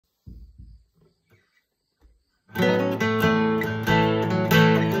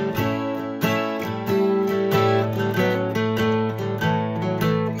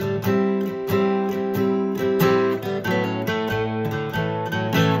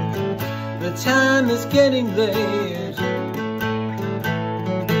The time is getting late,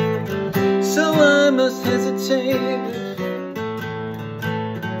 so I must hesitate.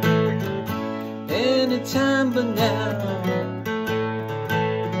 Any time but now,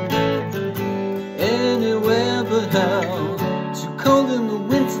 anywhere but how. Too cold in the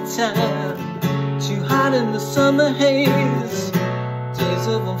winter time, too hot in the summer haze. Days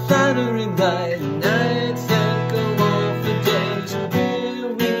of unflattering light, nights that go on for days. Here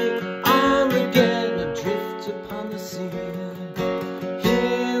we are again, adrift upon the sea.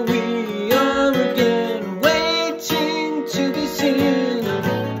 Here we are again, waiting to be seen.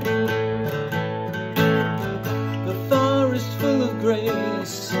 The forest full of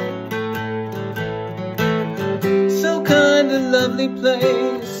grace, so kind and lovely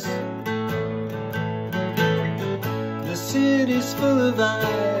place. The city's full of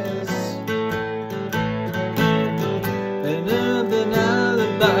eyes, an urban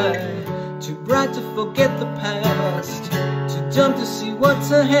alibi, too bright to forget the past, too dumb to see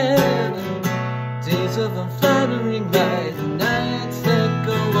what's ahead. Days of unflattering light, nights that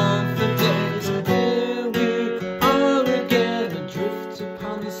go on for days. Here we are again, adrift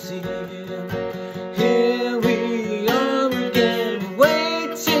upon the sea. Here we are again,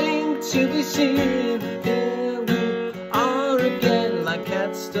 waiting to be seen. Here we are again, like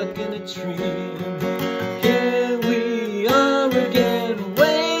cats stuck in a tree. Here we are again,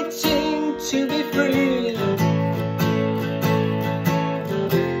 waiting to be free.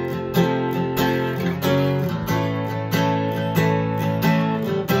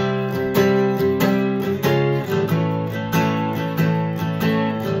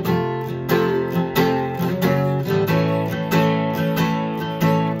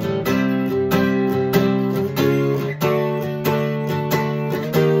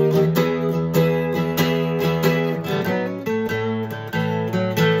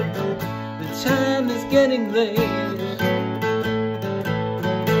 Time is getting late,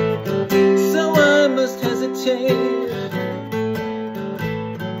 so I must hesitate.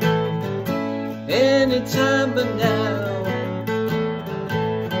 Any time but now,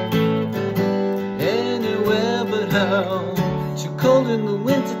 anywhere but how. Too cold in the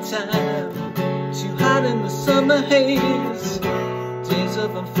winter time, too hot in the summer haze. Days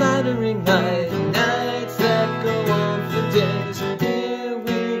of unflattering light, nights that go on for days.